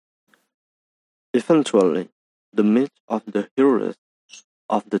Eventually, the myth of the heroes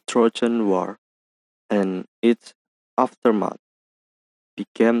of the Trojan War and its aftermath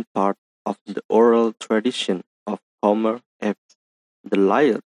became part of the oral tradition of Homer epics, the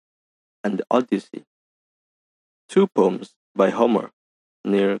Iliad and the Odyssey, two poems by Homer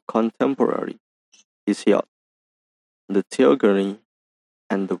near contemporary Hesiod. The Theogony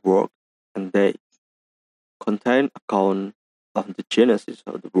and the Work and Day contain account of the genesis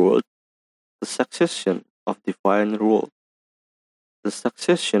of the world, the succession of divine rule, the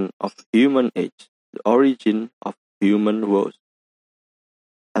succession of human age, the origin of human woes,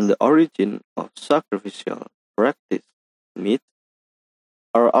 and the origin of sacrificial practice, myth,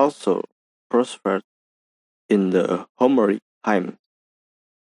 are also prospered in the Homeric hymns,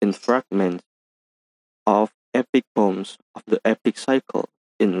 in fragments of epic poems of the epic cycle,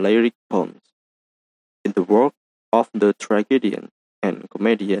 in lyric poems, in the work of the tragedian and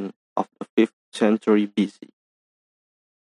comedian of the 5th century BC.